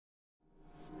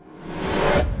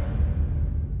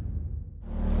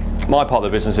My part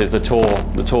of the business is the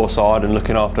tour side and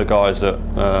looking after guys that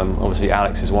obviously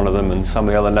Alex is one of them, and some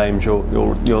of the other names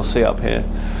you'll see up here.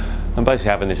 And basically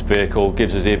having this vehicle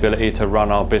gives us the ability to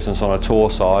run our business on a tour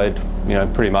side, you know,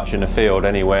 pretty much in the field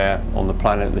anywhere on the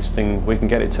planet this thing we can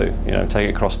get it to. You know, take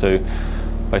it across to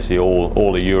basically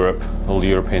all of Europe, all the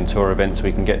European tour events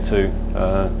we can get to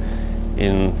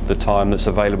in the time that's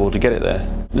available to get it there.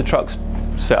 The truck's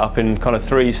set up in kind of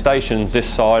 3 stations. This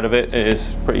side of it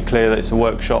is pretty clear that it's a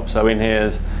workshop, so in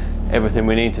here's everything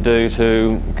we need to do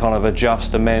to kind of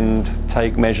adjust, amend,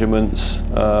 take measurements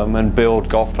and build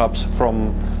golf clubs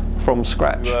from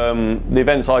scratch. The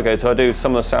events I go to, I do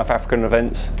some of the South African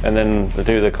events, and then I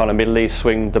do the kind of Middle East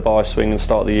swing, Dubai swing, and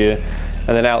start of the year.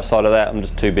 And then outside of that, I'm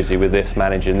just too busy with this,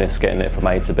 managing this, getting it from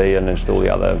A to B, and just all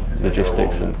the other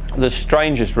logistics. And the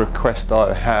strangest request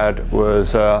I had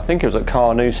was, I think it was at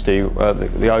Carnoustie,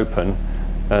 the Open,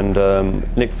 and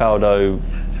Nick Faldo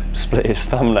split his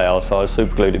thumbnail, so I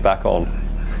super glued it back on.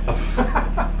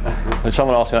 And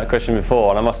someone asked me that question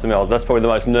before, and I must admit that's probably the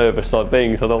most nervous I've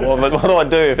been. So I thought, what do I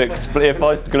do if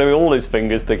I glue all his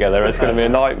fingers together? It's going to be a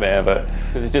nightmare. But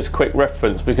it's just quick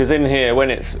reference, because in here,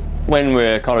 when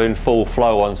we're kind of in full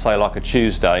flow on, say, like a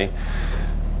Tuesday,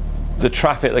 the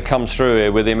traffic that comes through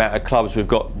here with the amount of clubs we've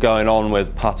got going on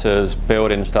with putters,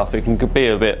 building stuff, it can be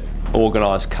a bit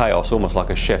organised chaos, almost like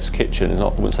a chef's kitchen. I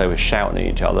wouldn't say we're shouting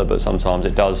at each other, but sometimes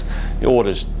it does. The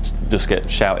orders just get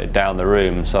shouted down the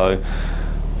room. So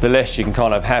the less you can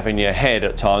kind of have in your head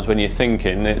at times when you're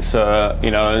thinking, it's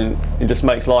you know, and it just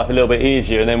makes life a little bit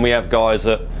easier. And then we have guys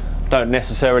that don't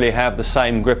necessarily have the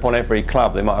same grip on every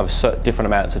club. They might have different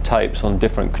amounts of tapes on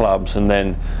different clubs, and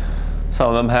then some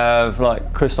of them have,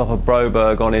 like Christopher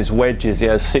Broberg on his wedges, he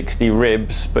has 60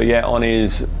 ribs, but yet on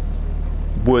his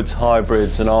woods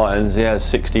hybrids and irons he has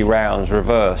 60 rounds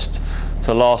reversed. So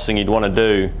the last thing you'd want to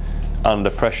do under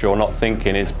pressure or not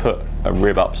thinking is put a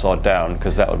rib upside down,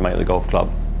 because that would make the golf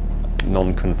club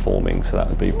non-conforming, so that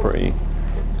would be pretty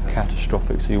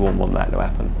catastrophic, so you wouldn't want that to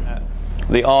happen.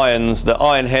 The irons, the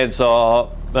iron heads are,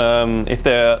 if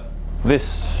they're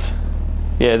this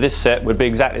set would be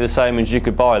exactly the same as you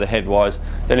could buy the head-wise.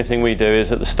 The only thing we do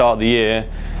is at the start of the year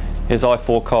is I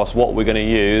forecast what we're going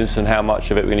to use and how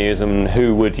much of it we're going to use and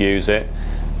who would use it.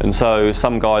 And so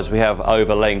some guys we have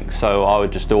over length, so I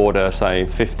would just order, say,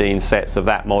 15 sets of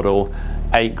that model,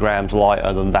 8 grams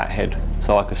lighter than that head,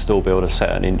 so I could still be able to set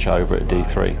an inch over at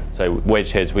D3. So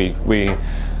wedge heads,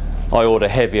 I order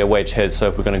heavier wedge heads, so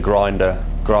if we're going to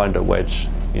grind a wedge,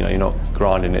 you know, you're not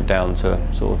grinding it down to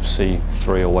sort of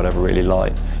C3 or whatever, really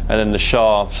light. And then the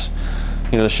shafts,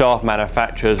 you know, the shaft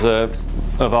manufacturers are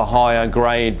of a higher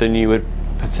grade than you would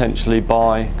potentially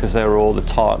buy, because they're all the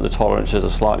tolerances are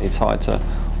slightly tighter,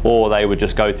 or they would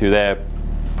just go through their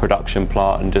production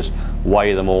plant and just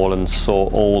weigh them all and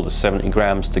sort all the 70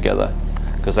 grams together,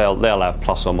 because they'll have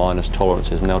plus or minus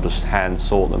tolerances, and they'll just hand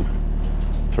sort them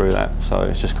through that. So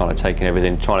it's just kind of taking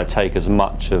everything, trying to take as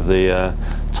much of the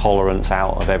tolerance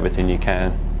out of everything you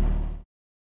can.